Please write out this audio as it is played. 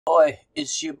Boy,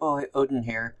 it's your boy Odin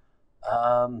here,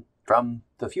 from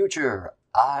the future.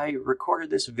 I recorded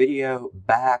this video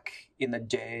back in the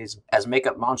days as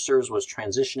Makeup Monsters was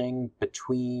transitioning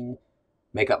between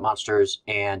Makeup Monsters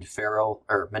and Feral,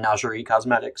 or Menagerie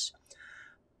Cosmetics.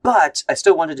 But I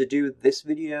still wanted to do this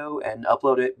video and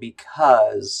upload it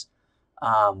because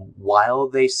while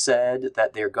they said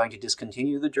that they're going to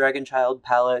discontinue the Dragonchild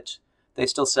palette, they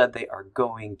still said they are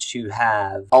going to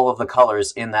have all of the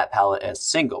colors in that palette as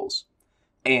singles.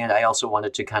 And I also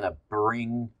wanted to kind of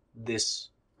bring this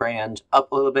brand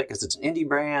up a little bit because it's an indie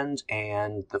brand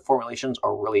and the formulations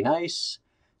are really nice.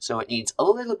 So it needs a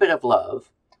little bit of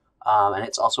love. And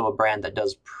it's also a brand that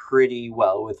does pretty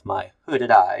well with my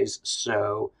hooded eyes.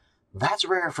 So that's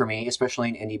rare for me, especially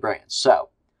in indie brands. So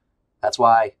that's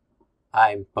why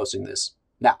I'm posting this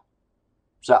now.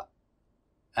 So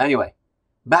anyway.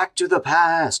 Back to the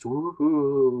past.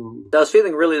 Woohoo! I was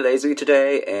feeling really lazy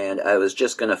today, and I was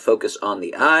just gonna focus on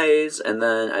the eyes, and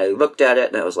then I looked at it,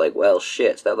 and I was like, well,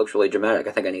 shit, that looks really dramatic.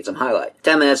 I think I need some highlight.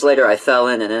 10 minutes later, I fell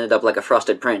in and ended up like a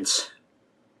frosted prince.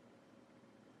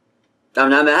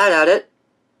 I'm not mad at it.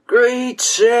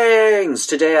 Greetings!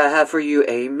 Today I have for you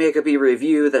a makeup-y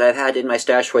review that I've had in my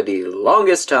stash for the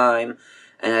longest time,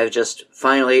 and I've just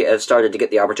finally have started to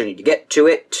get the opportunity to get to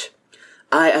it.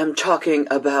 I am talking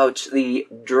about the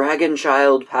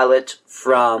Dragonchild palette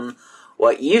from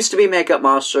what used to be Makeup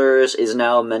Monsters, is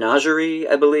now Menagerie,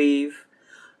 I believe.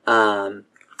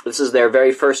 This is their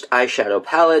very first eyeshadow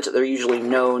palette. They're usually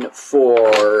known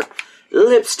for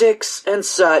lipsticks and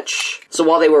such. So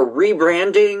while they were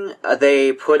rebranding,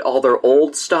 they put all their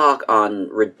old stock on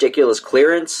ridiculous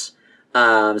clearance.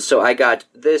 So I got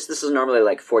this. This is normally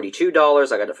like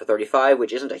 $42. I got it for $35,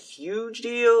 which isn't a huge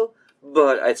deal.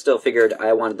 But I still figured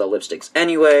I wanted the lipsticks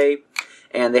anyway,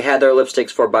 and they had their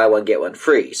lipsticks for buy one, get one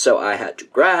free, so I had to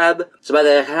grab. So by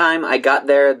the time I got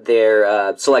there,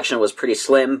 their selection was pretty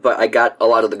slim, but I got a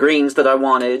lot of the greens that I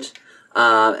wanted,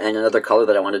 and another color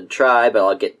that I wanted to try, but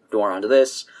I'll get more onto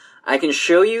this. I can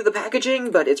show you the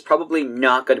packaging, but it's probably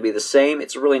not going to be the same.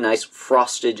 It's a really nice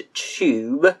frosted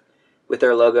tube with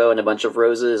their logo and a bunch of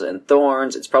roses and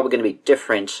thorns. It's probably going to be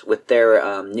different with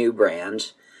their new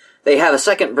brand. They have a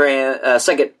second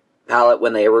palette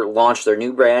when they launched their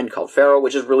new brand called Feral,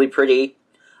 which is really pretty.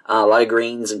 A lot of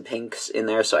greens and pinks in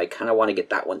there, so I kind of want to get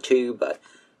that one too, but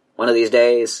one of these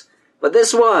days. But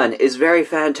this one is very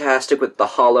fantastic with the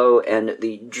hollow and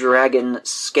the dragon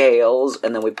scales,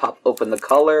 and then we pop open the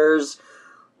colors.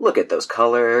 Look at those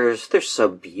colors. They're so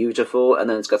beautiful, and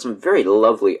then it's got some very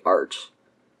lovely art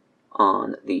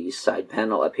on the side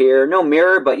panel up here. No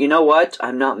mirror, but you know what?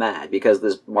 I'm not mad, because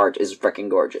this art is freaking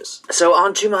gorgeous. So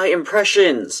on to my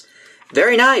impressions.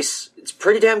 Very nice. It's a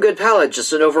pretty damn good palette,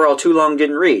 just an overall too long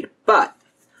didn't read. But,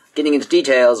 getting into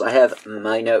details, I have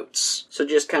my notes. So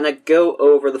just kind of go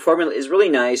over. The formula is really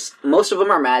nice. Most of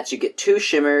them are mattes. You get two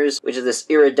shimmers, which is this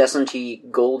iridescent-y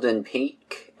golden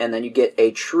pink, and then you get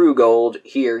a true gold,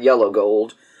 here, yellow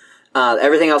gold.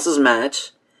 Everything else is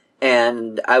matte.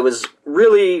 And I was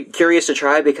really curious to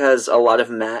try because a lot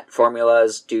of matte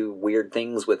formulas do weird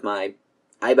things with my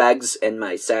eye bags and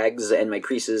my sags and my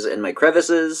creases and my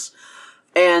crevices.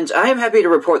 And I am happy to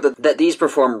report that these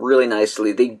perform really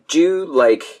nicely. They do,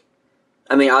 like,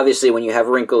 I mean, obviously when you have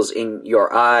wrinkles in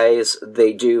your eyes,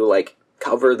 they do, like,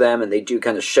 cover them and they do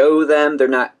kind of show them.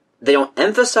 They don't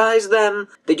emphasize them.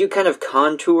 They do kind of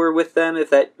contour with them,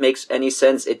 if that makes any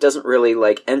sense. It doesn't really,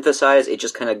 like, emphasize. It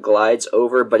just kind of glides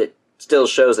over, but it still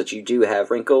shows that you do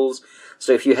have wrinkles.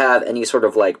 So if you have any sort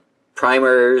of, like,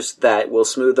 primers that will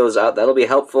smooth those out, that'll be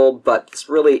helpful. But this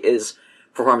really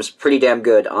performs pretty damn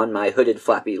good on my hooded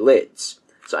flappy lids.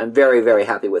 So I'm very, very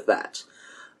happy with that.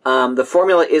 The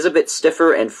formula is a bit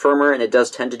stiffer and firmer, and it does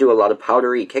tend to do a lot of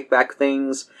powdery kickback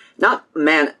things. Not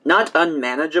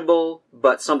unmanageable,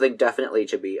 but something definitely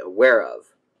to be aware of.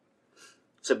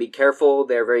 So be careful,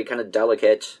 they're very kind of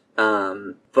delicate,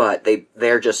 but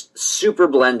they're just super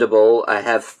blendable. I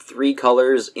have 3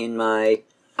 colors in my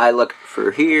eye look for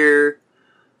here.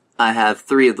 I have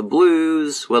 3 of the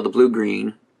blues, well, the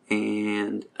blue-green,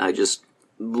 and I just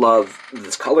love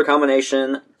this color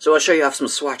combination. So I'll show you off some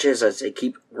swatches as I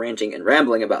keep ranting and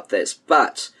rambling about this,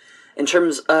 but in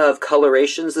terms of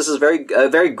colorations, this is a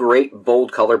very great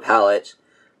bold color palette.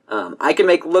 I can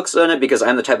make looks on it because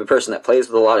I'm the type of person that plays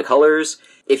with a lot of colors.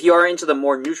 If you are into the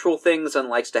more neutral things and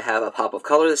likes to have a pop of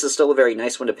color, this is still a very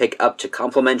nice one to pick up to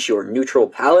complement your neutral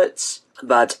palettes.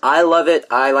 But I love it.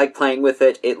 I like playing with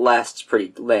it. It lasts pretty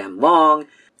damn long.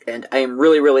 And I am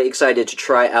really, really excited to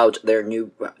try out their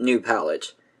new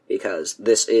palette because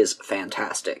this is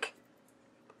fantastic.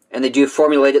 And they do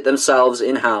formulate it themselves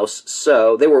in-house,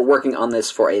 so they were working on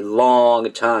this for a long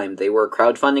time. They were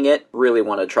crowdfunding it. Really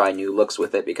want to try new looks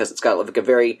with it, because it's got like a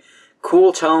very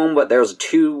cool tone, but there's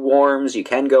 2 warms. You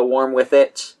can go warm with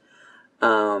it.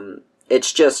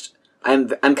 It's just, I'm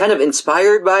kind of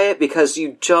inspired by it, because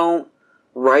you don't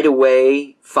right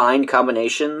away find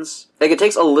combinations. Like, it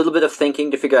takes a little bit of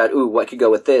thinking to figure out, ooh, what could go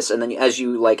with this, and then as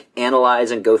you, like,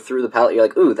 analyze and go through the palette, you're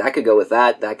like, ooh, that could go with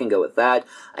that can go with that,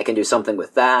 I can do something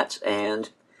with that, and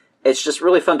it's just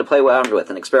really fun to play around with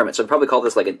and experiment. So I'd probably call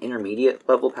this, like, an intermediate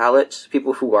level palette,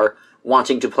 people who are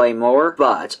wanting to play more.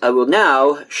 But I will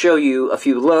now show you a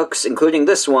few looks, including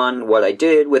this one, what I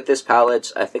did with this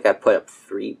palette. I think I put up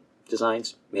 3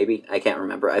 designs, maybe, I can't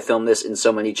remember. I filmed this in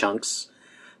so many chunks.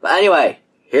 But anyway,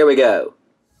 here we go.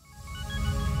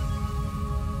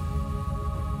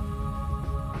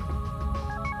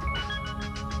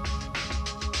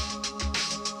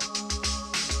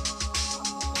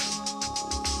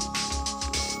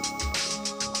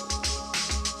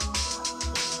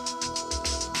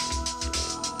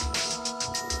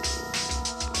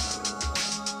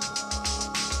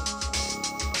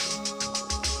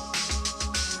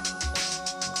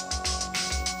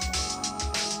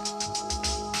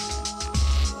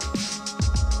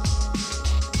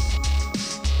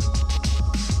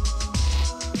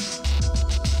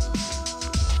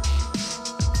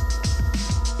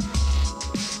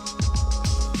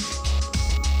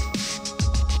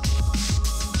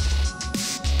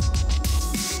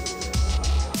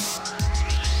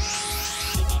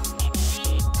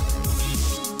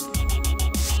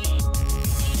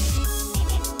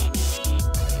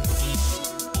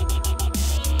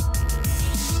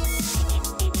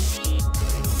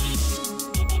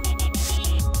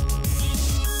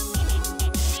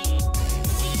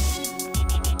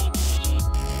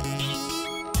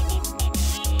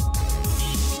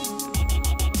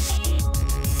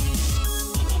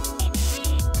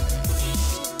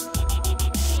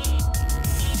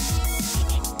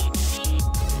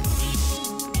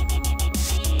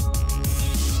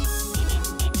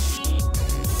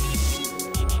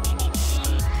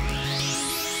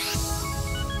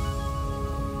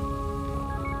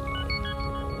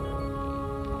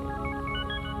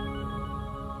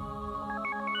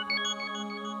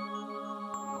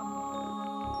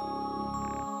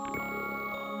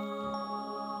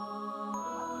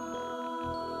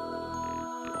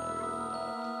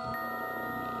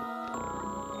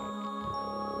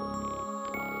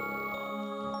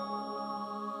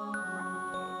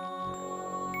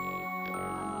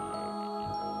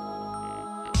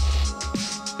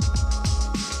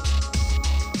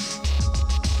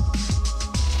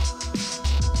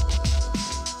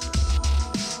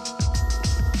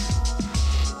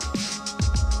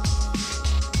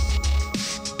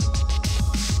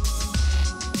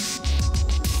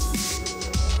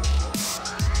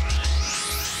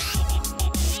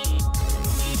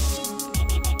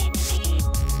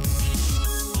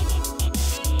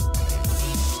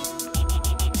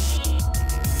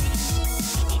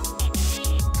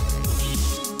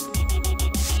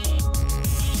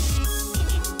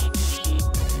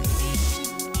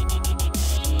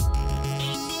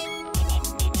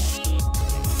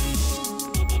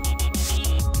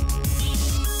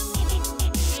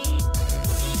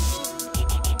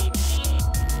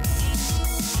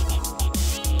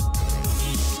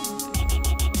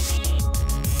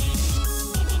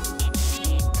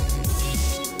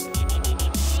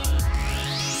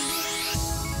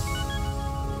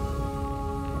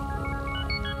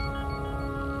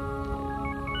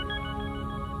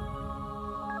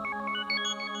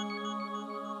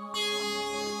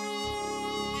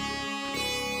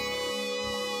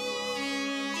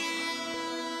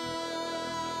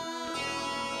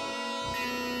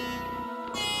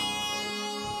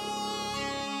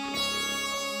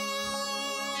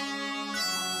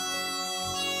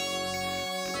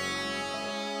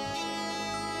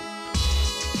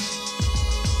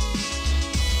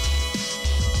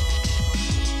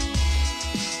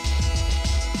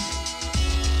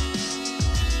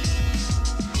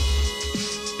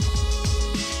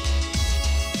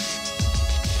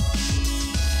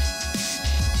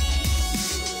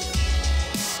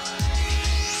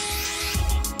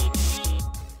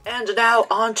 And now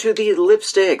on to the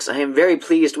lipsticks. I am very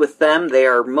pleased with them. They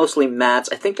are mostly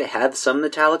mattes. I think they have some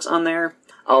metallics on there.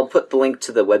 I'll put the link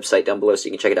to the website down below so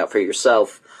you can check it out for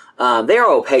yourself. They are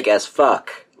opaque as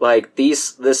fuck. Like,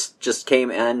 this just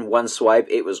came in one swipe.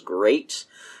 It was great.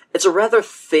 It's a rather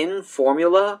thin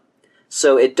formula,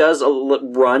 so it does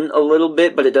run a little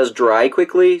bit, but it does dry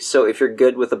quickly. So if you're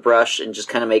good with a brush and just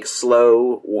kind of make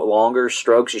slow, longer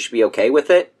strokes, you should be okay with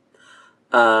it.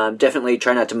 Definitely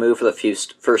try not to move for the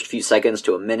first few seconds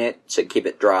to a minute to keep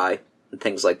it dry and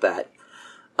things like that.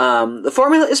 The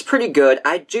formula is pretty good.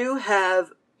 I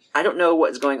don't know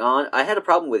what's going on. I had a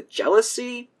problem with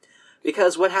jealousy,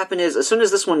 because what happened is, as soon as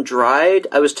this one dried,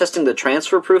 I was testing the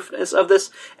transfer proofness of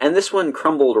this, and this one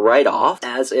crumbled right off,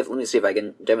 as if, let me see if I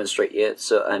can demonstrate it.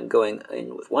 So I'm going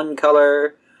in with one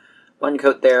color, one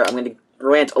coat there. I'm going to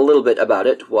rant a little bit about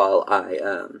it while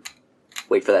I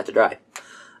wait for that to dry.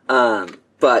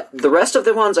 But the rest of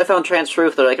the ones I found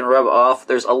transfer-proof that I can rub off.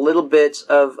 There's a little bit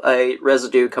of a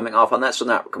residue coming off on that, so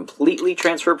not completely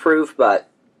transfer-proof, but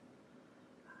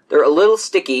they're a little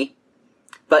sticky,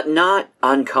 but not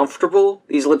uncomfortable.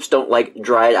 These lips don't, like,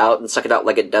 dry it out and suck it out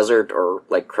like a desert or,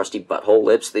 like, crusty butthole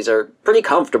lips. These are pretty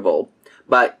comfortable.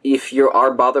 But if you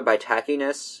are bothered by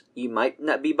tackiness, you might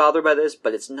not be bothered by this,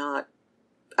 but it's not...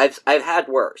 I've had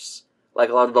worse. Like,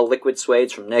 a lot of the liquid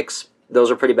suedes from NYX,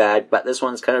 those are pretty bad, but this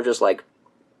one's kind of just like...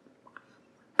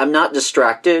 I'm not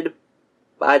distracted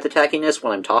by the tackiness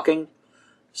when I'm talking.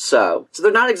 So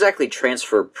they're not exactly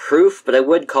transfer-proof, but I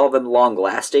would call them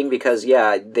long-lasting, because,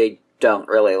 yeah, they don't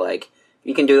really, like...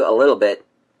 You can do a little bit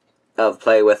of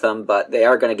play with them, but they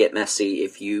are going to get messy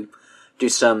if you do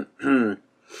some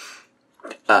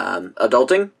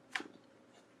adulting.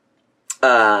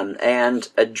 And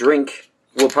a drink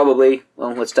will probably...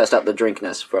 Well, let's test out the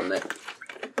drinkness from it.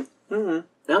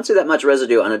 I don't see that much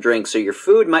residue on a drink, so your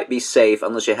food might be safe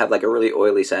unless you have like a really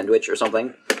oily sandwich or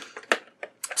something.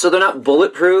 So they're not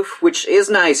bulletproof, which is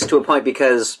nice to a point,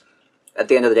 because at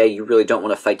the end of the day, you really don't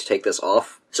want to fight to take this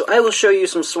off. So I will show you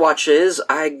some swatches.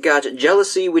 I got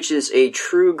Jealousy, which is a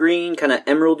true green, kind of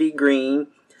emeraldy green.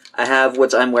 I have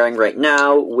what I'm wearing right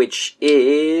now, which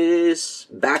is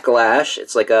Backlash.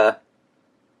 It's like a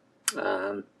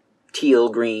teal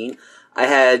green. I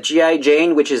had G.I.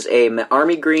 Jane, which is a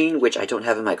army green, which I don't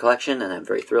have in my collection, and I'm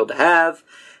very thrilled to have.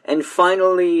 And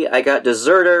finally, I got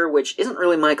Deserter, which isn't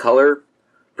really my color,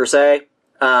 per se.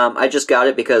 I just got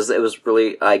it because it was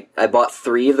really... I bought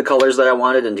 3 of the colors that I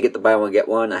wanted, and to get the buy one, get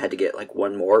one, I had to get, like,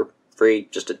 1 more free,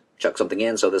 just to chuck something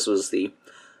in, so this was the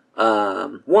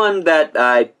one that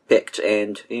I picked,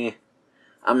 and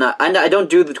I don't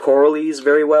do the coralies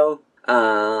very well.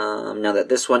 Now that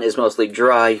this one is mostly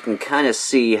dry, you can kind of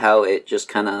see how it just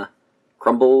kind of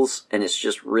crumbles, and it's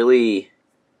just really...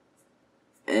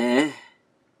 I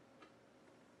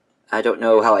don't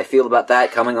know how I feel about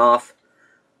that coming off,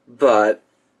 but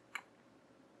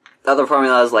other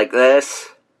formulas like this,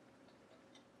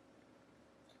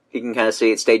 you can kind of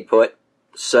see it stayed put,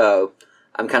 so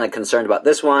I'm kind of concerned about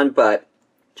this one, but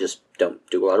just don't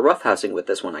do a lot of roughhousing with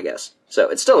this one, I guess. So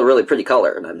it's still a really pretty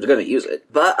color, and I'm going to use it.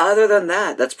 But other than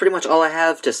that, that's pretty much all I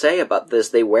have to say about this.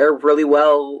 They wear really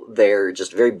well. They're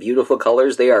just very beautiful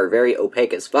colors. They are very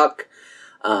opaque as fuck.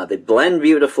 They blend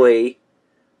beautifully.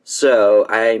 So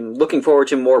I'm looking forward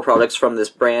to more products from this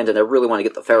brand, and I really want to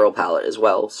get the Feral palette as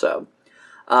well. So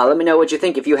let me know what you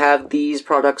think. If you have these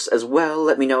products as well,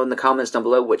 let me know in the comments down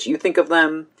below what you think of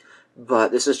them.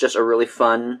 But this is just a really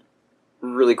fun,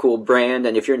 really cool brand,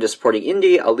 and if you're into supporting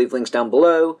indie, I'll leave links down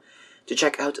below to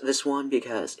check out this one,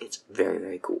 because it's very,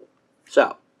 very cool.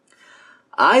 So,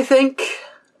 I think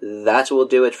that will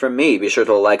do it from me. Be sure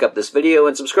to like up this video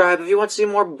and subscribe if you want to see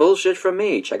more bullshit from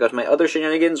me. Check out my other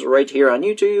shenanigans right here on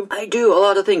YouTube. I do a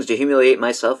lot of things to humiliate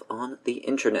myself on the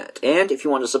internet. And if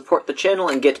you want to support the channel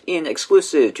and get in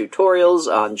exclusive tutorials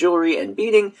on jewelry and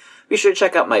beading, be sure to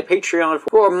check out my Patreon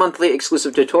for monthly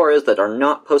exclusive tutorials that are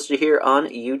not posted here on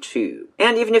YouTube.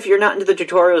 And even if you're not into the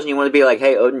tutorials and you want to be like,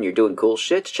 hey Odin, you're doing cool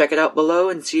shit, check it out below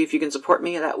and see if you can support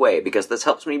me that way, because this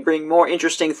helps me bring more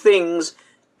interesting things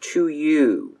to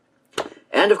you.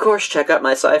 And of course, check out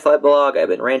my SciFi blog. I've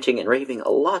been ranting and raving a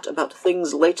lot about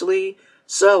things lately,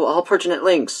 so all pertinent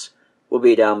links will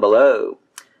be down below.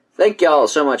 Thank y'all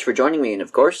so much for joining me, and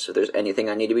of course, if there's anything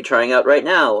I need to be trying out right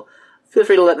now, feel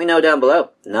free to let me know down below,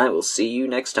 and I will see you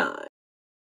next time.